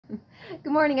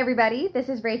Good morning, everybody. This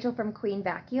is Rachel from Queen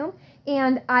Vacuum,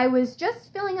 and I was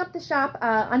just filling up the shop,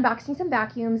 unboxing some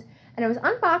vacuums, and I was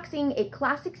unboxing a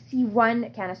classic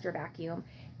C1 canister vacuum,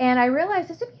 and I realized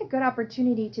this would be a good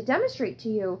opportunity to demonstrate to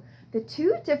you the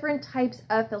two different types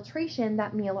of filtration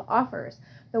that Miele offers.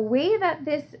 The way that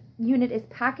this unit is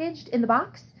packaged in the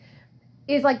box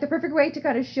is like the perfect way to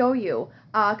kind of show you,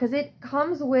 because it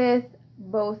comes with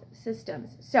both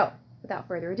systems. So without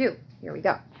further ado, here we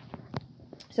go.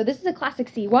 So this is a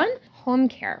classic C1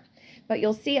 HomeCare, but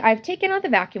you'll see I've taken out the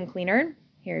vacuum cleaner.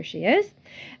 Here she is.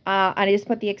 And I just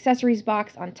put the accessories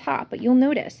box on top, but you'll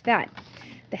notice that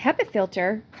the HEPA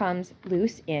filter comes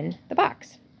loose in the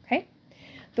box, okay?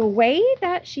 The way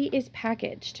that she is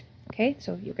packaged, okay,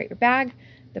 so you've got your bag,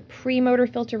 the pre-motor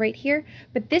filter right here,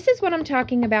 but this is what I'm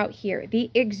talking about here, the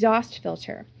exhaust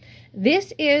filter.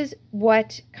 This is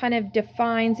what kind of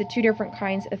defines the two different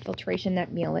kinds of filtration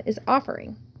that Miele is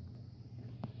offering.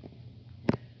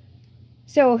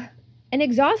 So an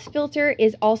exhaust filter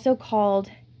is also called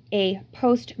a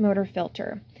post-motor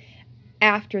filter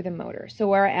after the motor. So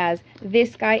whereas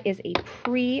this guy is a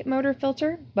pre-motor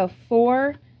filter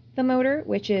before the motor,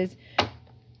 which is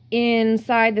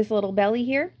inside this little belly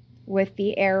here with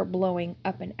the air blowing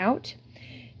up and out.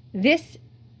 This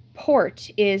port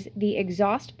is the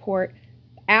exhaust port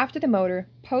after the motor,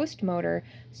 post-motor.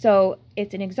 So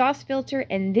it's an exhaust filter,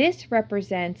 and this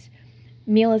represents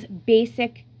Miele's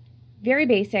basic, very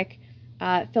basic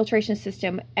filtration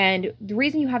system. And the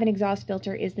reason you have an exhaust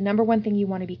filter is the number one thing you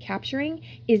want to be capturing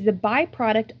is the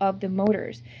byproduct of the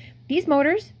motors. These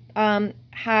motors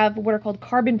have what are called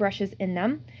carbon brushes in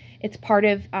them. It's part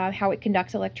of how it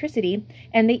conducts electricity,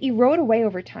 and they erode away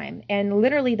over time. And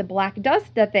literally the black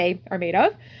dust that they are made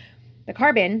of, the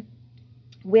carbon,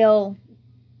 will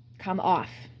come off.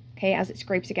 Okay, as it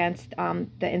scrapes against the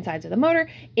insides of the motor,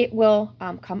 it will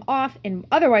come off and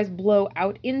otherwise blow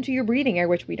out into your breathing air,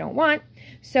 which we don't want.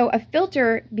 So a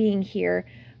filter being here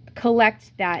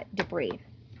collects that debris.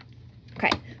 Okay,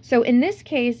 so in this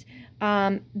case,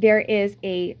 there is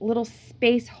a little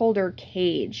space holder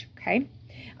cage, okay?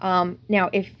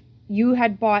 Now, if you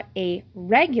had bought a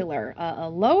regular, a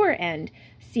lower end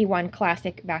C1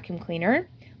 classic vacuum cleaner,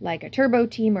 like a Turbo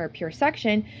Team or a Pure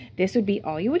Suction, this would be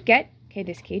all you would get. Okay,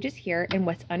 this cage is here, and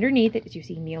what's underneath it is you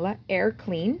see Miele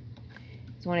AirClean.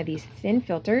 It's one of these thin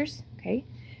filters, okay?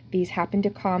 These happen to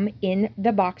come in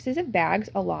the boxes of bags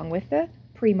along with the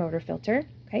pre-motor filter,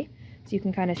 okay? So you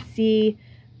can kind of see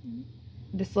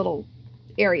this little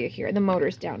area here. The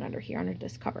motor's down under here, under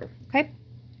this cover, okay?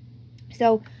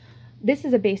 So this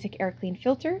is a basic AirClean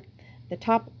filter. The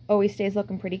top always stays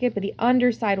looking pretty good, but the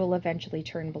underside will eventually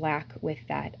turn black with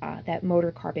that that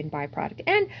motor carbon byproduct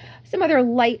and some other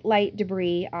light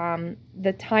debris.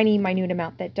 The tiny, minute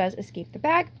amount that does escape the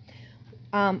bag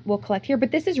will collect here,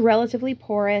 but this is relatively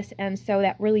porous, and so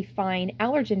that really fine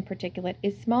allergen particulate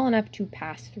is small enough to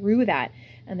pass through that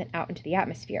and then out into the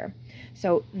atmosphere.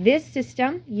 So this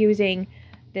system, using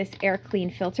this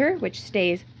AirClean filter, which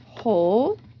stays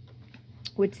whole,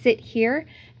 would sit here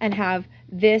and have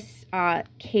this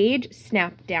cage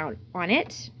snap down on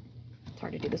it. It's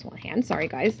hard to do this one hand, sorry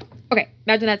guys. Okay,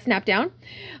 imagine that snap down.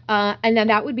 And then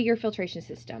that would be your filtration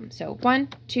system. So 1,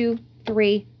 2,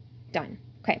 3, done.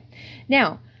 Okay,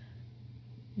 now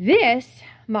this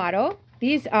model,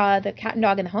 these the Cat and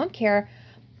Dog and the HomeCare,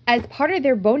 as part of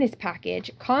their bonus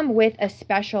package, come with a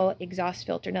special exhaust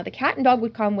filter. Now the Cat and Dog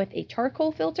would come with a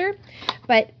charcoal filter,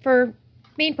 but for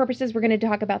main purposes, we're going to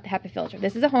talk about the HEPA filter.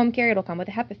 This is a HomeCare. It'll come with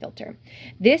a HEPA filter.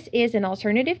 This is an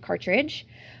alternative cartridge,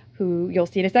 who you'll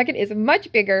see in a second is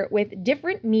much bigger with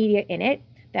different media in it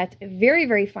that's very,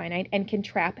 very finite and can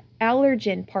trap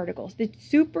allergen particles, the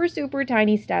super, super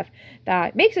tiny stuff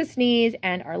that makes us sneeze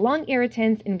and are lung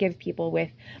irritants and give people with,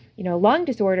 you know, lung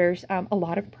disorders a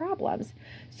lot of problems.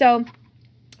 So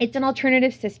it's an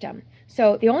alternative system.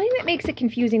 So the only thing that makes it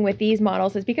confusing with these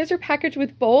models is because they're packaged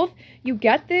with both, you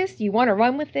get this, you want to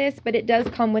run with this, but it does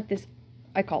come with this,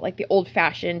 I call it like the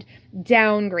old-fashioned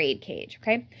downgrade cage,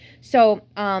 okay? So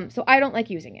so I don't like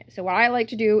using it. So what I like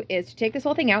to do is to take this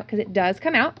whole thing out, because it does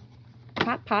come out.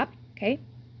 Pop, pop, okay?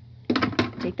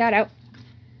 Take that out.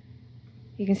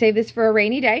 You can save this for a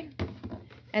rainy day.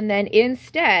 And then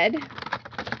instead,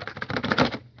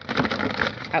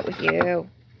 out with you.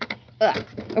 Ugh.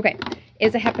 Okay,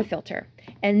 is a HEPA filter,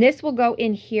 and this will go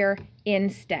in here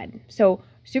instead. So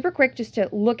super quick, just to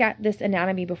look at this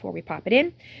anatomy before we pop it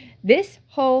in. This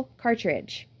whole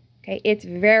cartridge, okay, it's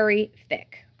very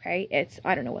thick, okay? It's,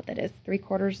 I don't know what that is,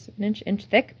 3/4 of an inch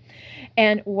thick.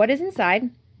 And what is inside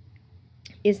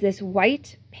is this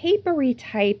white papery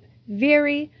type,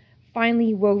 very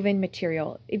finely woven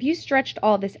material. If you stretched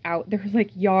all this out, there's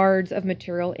like yards of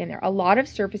material in there, a lot of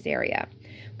surface area.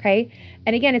 Okay.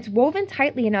 And again, it's woven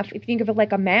tightly enough. If you think of it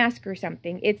like a mask or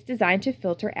something, it's designed to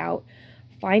filter out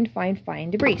fine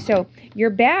debris. So your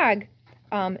bag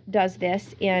does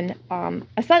this in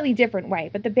a slightly different way,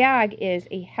 but the bag is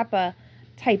a HEPA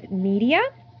type media.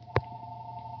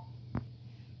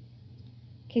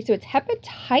 Okay, so it's HEPA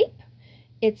type.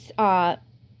 It's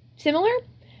similar,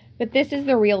 but this is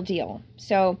the real deal.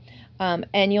 So,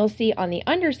 and you'll see on the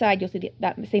underside, you'll see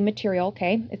that same material,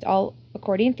 okay? It's all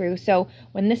accordion through. So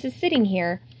when this is sitting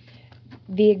here,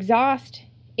 the exhaust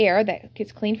air that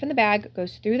gets cleaned from the bag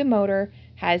goes through the motor,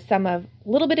 has some of a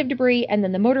little bit of debris, and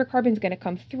then the motor carbon is going to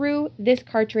come through this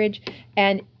cartridge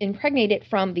and impregnate it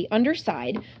from the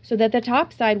underside so that the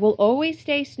top side will always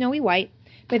stay snowy white,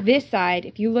 but this side,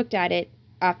 if you looked at it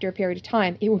after a period of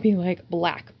time, it will be like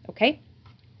black, okay?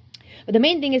 But the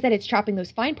main thing is that it's trapping those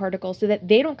fine particles so that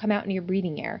they don't come out into your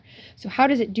breathing air. So how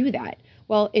does it do that?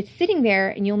 Well, it's sitting there,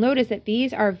 and you'll notice that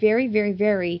these are very, very,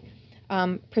 very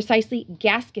precisely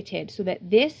gasketed so that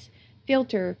this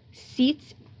filter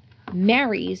seats,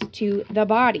 marries to the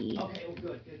body. Okay, well,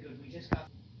 good. We just got...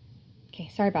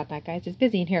 Okay, sorry about that, guys. It's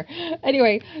busy in here.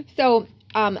 Anyway, so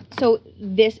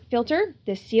this filter,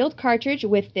 this sealed cartridge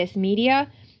with this media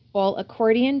all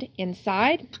accordioned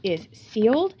inside is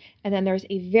sealed, and then there's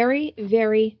a very,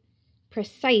 very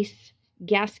precise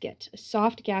gasket, a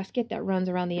soft gasket that runs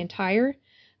around the entire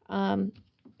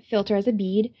filter as a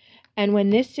bead. And when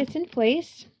this sits in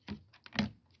place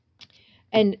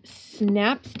and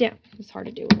snaps down, it's hard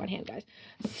to do with one hand, guys,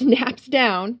 snaps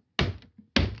down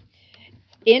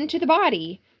into the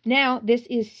body, now this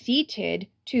is seated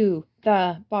to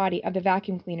the body of the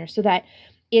vacuum cleaner so that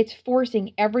it's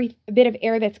forcing every bit of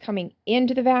air that's coming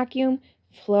into the vacuum,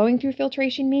 flowing through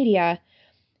filtration media,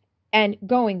 and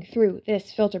going through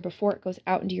this filter before it goes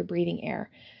out into your breathing air.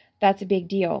 That's a big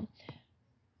deal.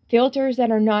 Filters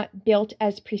that are not built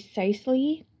as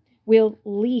precisely will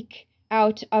leak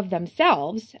out of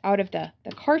themselves, out of the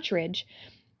cartridge,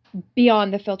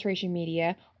 beyond the filtration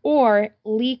media, or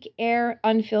leak air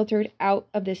unfiltered out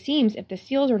of the seams if the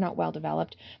seals are not well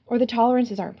developed or the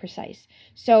tolerances aren't precise.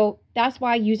 So that's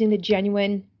why using the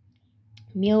genuine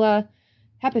Miele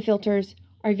HEPA filters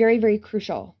are very, very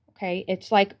crucial. Okay,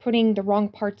 it's like putting the wrong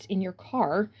parts in your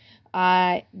car.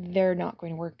 They're not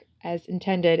going to work as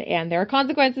intended, and there are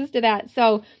consequences to that.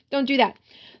 So don't do that.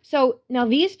 So now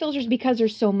these filters, because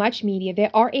there's so much media, they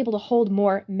are able to hold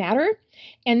more matter,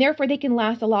 and therefore they can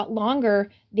last a lot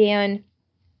longer than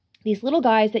these little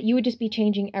guys that you would just be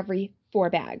changing every 4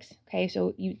 bags. Okay,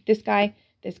 so this guy,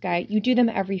 you do them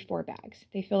every 4 bags.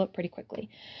 They fill up pretty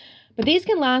quickly. But these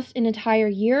can last an entire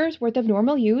year's worth of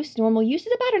normal use. Normal use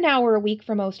is about an hour a week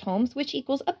for most homes, which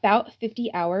equals about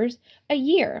 50 hours a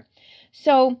year.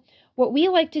 So what we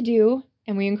like to do,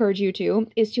 and we encourage you to,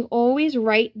 is to always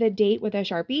write the date with a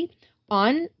Sharpie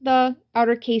on the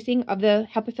outer casing of the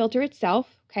HEPA filter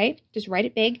itself. Okay, just write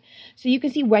it big so you can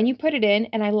see when you put it in.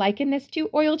 And I liken this to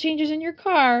oil changes in your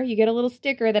car. You get a little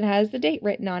sticker that has the date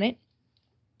written on it.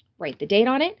 Write the date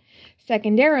on it.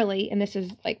 Secondarily, and this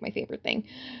is like my favorite thing,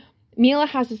 Miele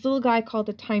has this little guy called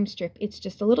a time strip. It's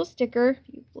just a little sticker.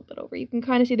 You flip it over, you can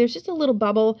kind of see there's just a little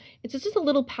bubble. It's just a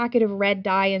little packet of red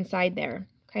dye inside there.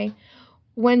 Okay,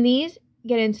 when these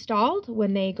get installed,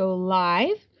 when they go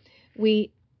live,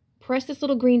 we press this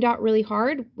little green dot really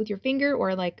hard with your finger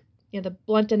or like the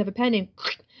blunt end of a pen and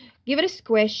give it a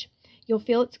squish. You'll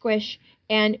feel it squish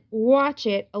and watch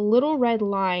it. A little red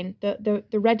line, the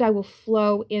red dye will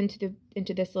flow into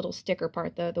this little sticker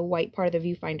part, the white part of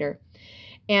the viewfinder,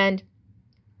 and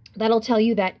that'll tell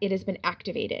you that it has been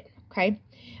activated. Okay,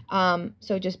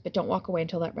 but don't walk away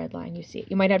until that red line you see.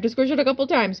 You might have to squish it a couple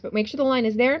times, but make sure the line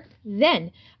is there.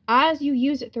 Then, as you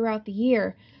use it throughout the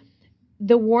year,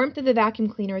 the warmth of the vacuum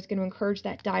cleaner is going to encourage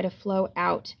that dye to flow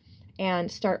out and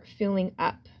start filling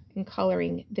up and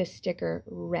coloring this sticker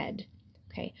red.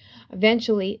 Okay,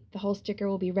 eventually the whole sticker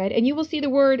will be red and you will see the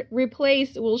word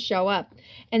replace will show up.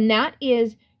 And that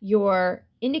is your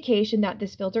indication that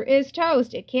this filter is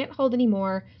toast. It can't hold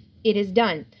anymore. It is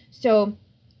done. So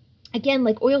again,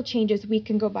 like oil changes, we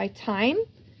can go by time,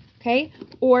 okay,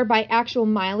 or by actual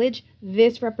mileage.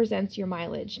 This represents your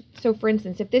mileage. So for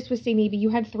instance, if this was, say, maybe you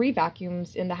had 3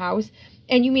 vacuums in the house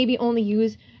and you maybe only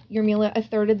use your Miele a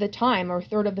third of the time or a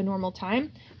third of the normal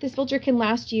time, this filter can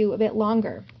last you a bit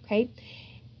longer, okay?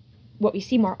 What we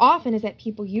see more often is that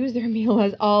people use their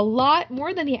Miele a lot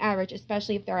more than the average,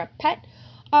 especially if they're a pet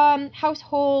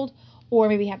household or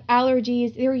maybe have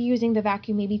allergies, they're using the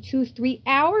vacuum maybe 2-3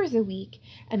 hours a week.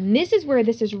 And this is where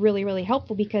this is really, really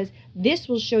helpful, because this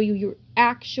will show you your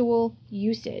actual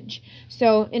usage.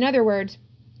 So in other words,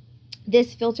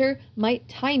 this filter might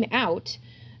time out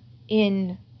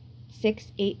in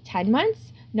 6, 8, 10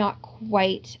 months, not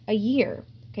quite a year.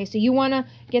 Okay, so you want to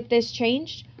get this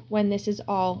changed when this is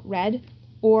all red,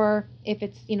 or if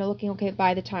it's, you know, looking okay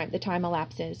by the time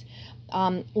elapses.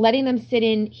 Letting them sit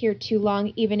in here too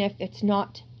long, even if it's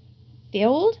not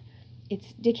filled,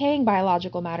 it's decaying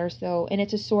biological matter, so, and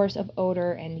it's a source of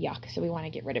odor and yuck, so we want to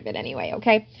get rid of it anyway,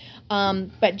 okay?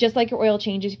 But just like your oil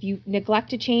changes, if you neglect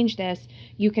to change this,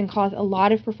 you can cause a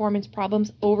lot of performance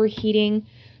problems, overheating.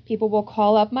 People will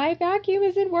call up, my vacuum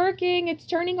isn't working, it's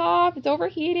turning off, it's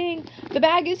overheating, the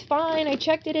bag is fine, I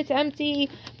checked it, it's empty,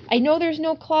 I know there's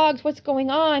no clogs, what's going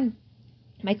on?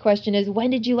 My question is, when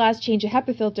did you last change a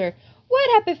HEPA filter?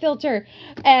 What HEPA filter?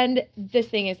 And this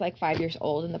thing is like 5 years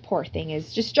old, and the poor thing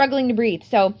is just struggling to breathe.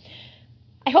 So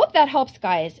I hope that helps,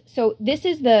 guys. So this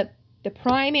is the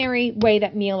primary way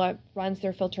that Miele runs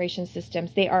their filtration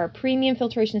systems. They are premium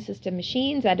filtration system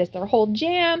machines. That is their whole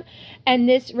jam. And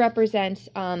this represents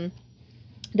the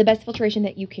best filtration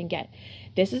that you can get.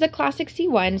 This is a classic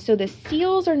C1, so the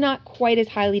seals are not quite as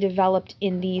highly developed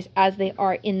in these as they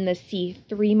are in the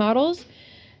C3 models.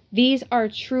 These are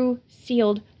true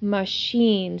sealed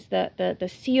machines.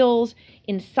 The seals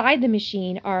inside the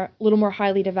machine are a little more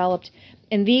highly developed.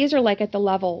 And these are like at the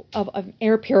level of an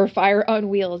air purifier on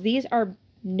wheels. These are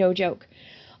no joke.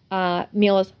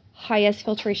 Miele's highest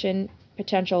filtration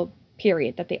potential,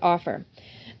 period, that they offer.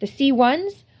 The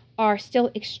C1s are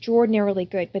still extraordinarily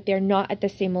good, but they're not at the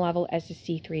same level as the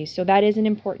C3s. So that is an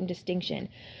important distinction.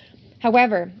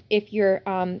 However, if you're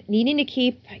needing to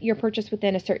keep your purchase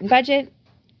within a certain budget,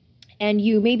 and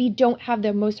you maybe don't have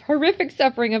the most horrific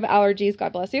suffering of allergies,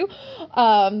 God bless you,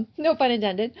 no pun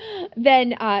intended,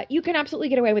 then you can absolutely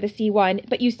get away with a C1,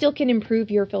 but you still can improve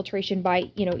your filtration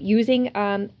by, you know, using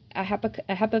a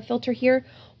HEPA filter here,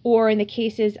 or in the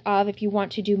cases of if you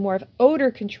want to do more of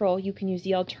odor control, you can use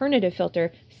the alternative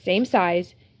filter, same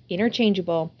size,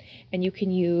 interchangeable, and you can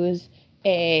use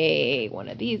one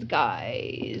of these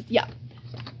guys, yeah,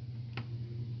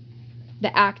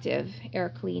 the active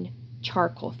AirClean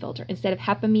charcoal filter. Instead of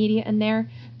HEPA media in there,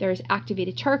 there's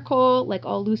activated charcoal, like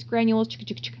all loose granules,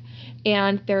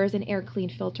 and there's an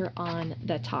AirClean filter on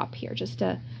the top here, just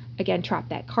to, again, trap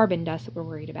that carbon dust that we're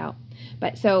worried about.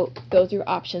 But so those are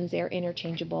options. They're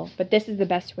interchangeable, but this is the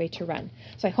best way to run.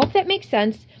 So I hope that makes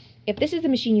sense. If this is the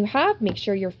machine you have, make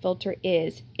sure your filter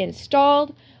is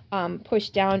installed,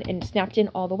 pushed down and snapped in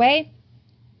all the way,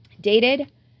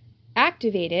 dated,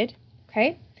 activated,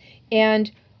 okay?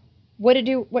 And what to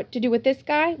do with this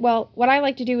guy? Well, what I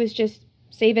like to do is just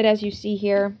save it as you see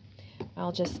here.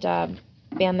 I'll just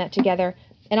band that together,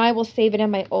 and I will save it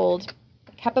in my old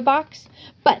HEPA box,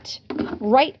 but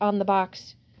right on the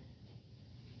box,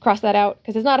 cross that out,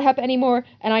 because it's not a HEPA anymore,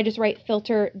 and I just write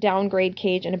filter downgrade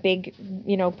cage in a big,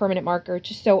 you know, permanent marker,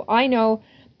 just so I know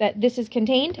that this is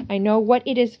contained. I know what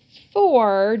it is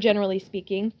for, generally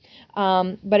speaking,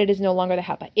 but it is no longer the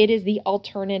HEPA. It is the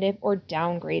alternative or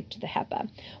downgrade to the HEPA.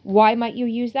 Why might you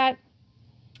use that?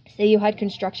 Say you had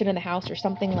construction in the house or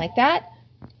something like that.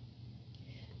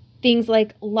 Things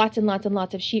like lots and lots and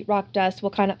lots of sheetrock dust will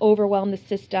kind of overwhelm the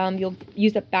system. You'll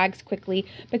use up bags quickly,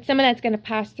 but some of that's going to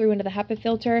pass through into the HEPA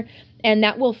filter, and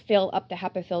that will fill up the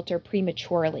HEPA filter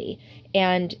prematurely.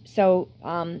 And so,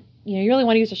 you know, you really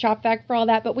want to use a shop vac for all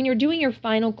that, but when you're doing your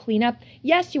final cleanup,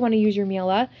 yes, you want to use your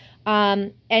Miele,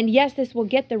 and yes, this will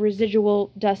get the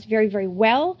residual dust very, very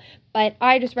well, but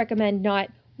I just recommend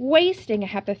not wasting a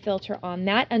HEPA filter on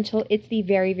that until it's the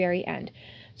very, very end.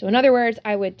 So in other words,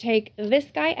 I would take this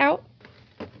guy out,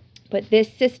 put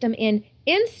this system in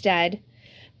instead,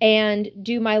 and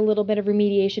do my little bit of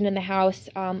remediation in the house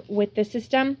with the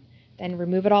system, then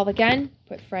remove it all again,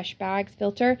 put fresh bags,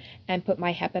 filter, and put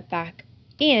my HEPA back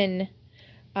in,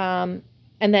 and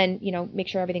then, you know, make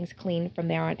sure everything's clean from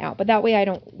there on out. But that way I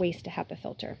don't waste a HEPA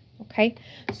filter, okay?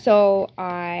 So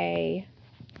I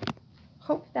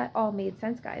hope that all made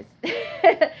sense, guys.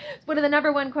 It's one of the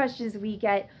 #1 questions we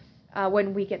get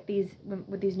when we get these,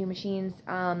 with these new machines.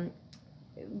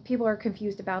 People are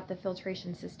confused about the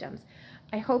filtration systems.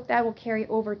 I hope that will carry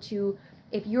over to,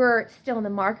 if you're still in the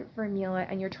market for a Miele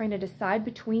and you're trying to decide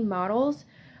between models,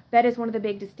 that is one of the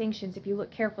big distinctions, if you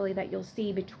look carefully, that you'll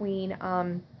see between,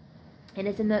 and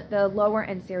it's in the lower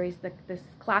end series, this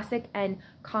classic and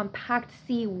compact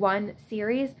C1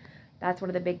 series. That's one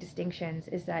of the big distinctions,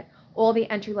 is that all the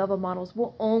entry-level models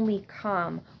will only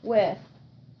come with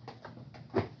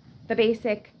the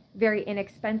basic, very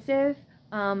inexpensive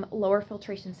lower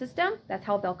filtration system. That's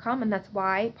how they'll come, and that's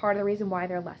why, part of the reason why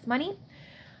they're less money.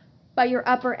 But your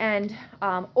upper end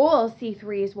oil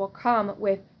C3s will come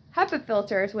with HEPA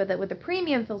filters with the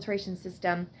premium filtration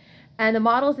system, and the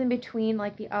models in between,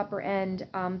 like the upper end,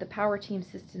 the power team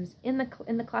systems in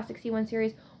the classic C1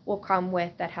 series, will come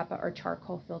with that HEPA or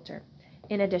charcoal filter.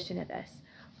 In addition to this,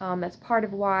 that's part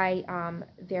of why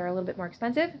they're a little bit more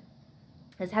expensive,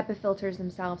 as HEPA filters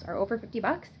themselves are over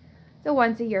 $50. It's a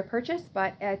once-a-year purchase,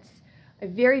 but it's a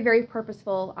very, very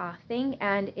purposeful thing.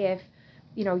 And if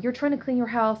you're trying to clean your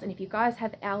house, and if you guys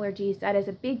have allergies, that is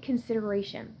a big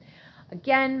consideration.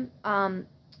 Again,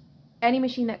 any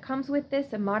machine that comes with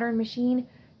this, a modern machine,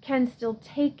 can still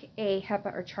take a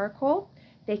HEPA or charcoal.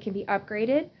 They can be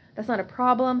upgraded. That's not a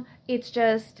problem. It's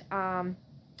just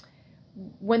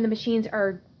when the machines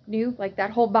are new, like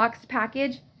that whole box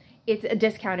package, it's a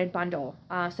discounted bundle.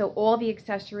 So all the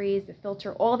accessories, the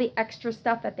filter, all the extra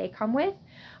stuff that they come with,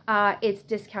 it's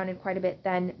discounted quite a bit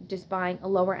than just buying a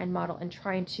lower end model and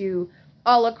trying to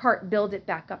a la carte build it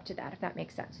back up to that, if that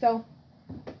makes sense. So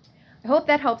I hope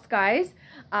that helps, guys.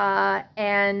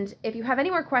 And if you have any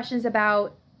more questions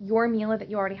about your Miele that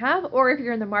you already have, or if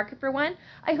you're in the market for one,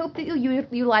 I hope that you'll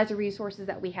utilize the resources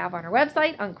that we have on our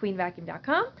website on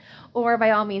queenvacuum.com, or by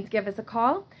all means give us a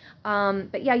call.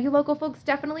 But yeah, you local folks,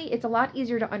 definitely, it's a lot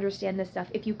easier to understand this stuff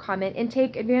if you come in and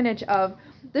take advantage of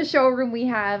the showroom we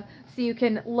have, so you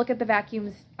can look at the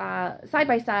vacuums side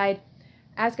by side,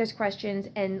 ask us questions,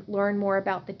 and learn more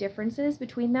about the differences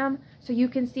between them, so you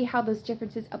can see how those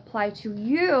differences apply to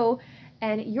you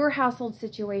and your household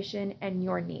situation and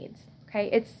your needs.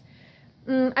 Okay,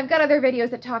 I've got other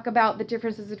videos that talk about the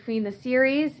differences between the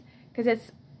series, because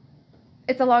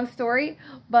it's a long story,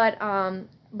 but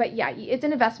yeah, it's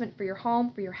an investment for your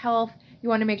home, for your health. You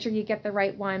want to make sure you get the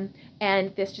right one,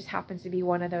 and this just happens to be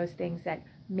one of those things that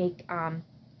make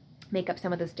up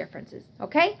some of those differences.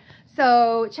 Okay,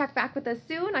 so check back with us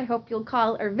soon. I hope you'll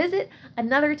call or visit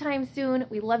another time soon.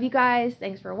 We love you guys.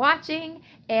 Thanks for watching,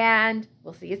 and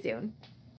we'll see you soon.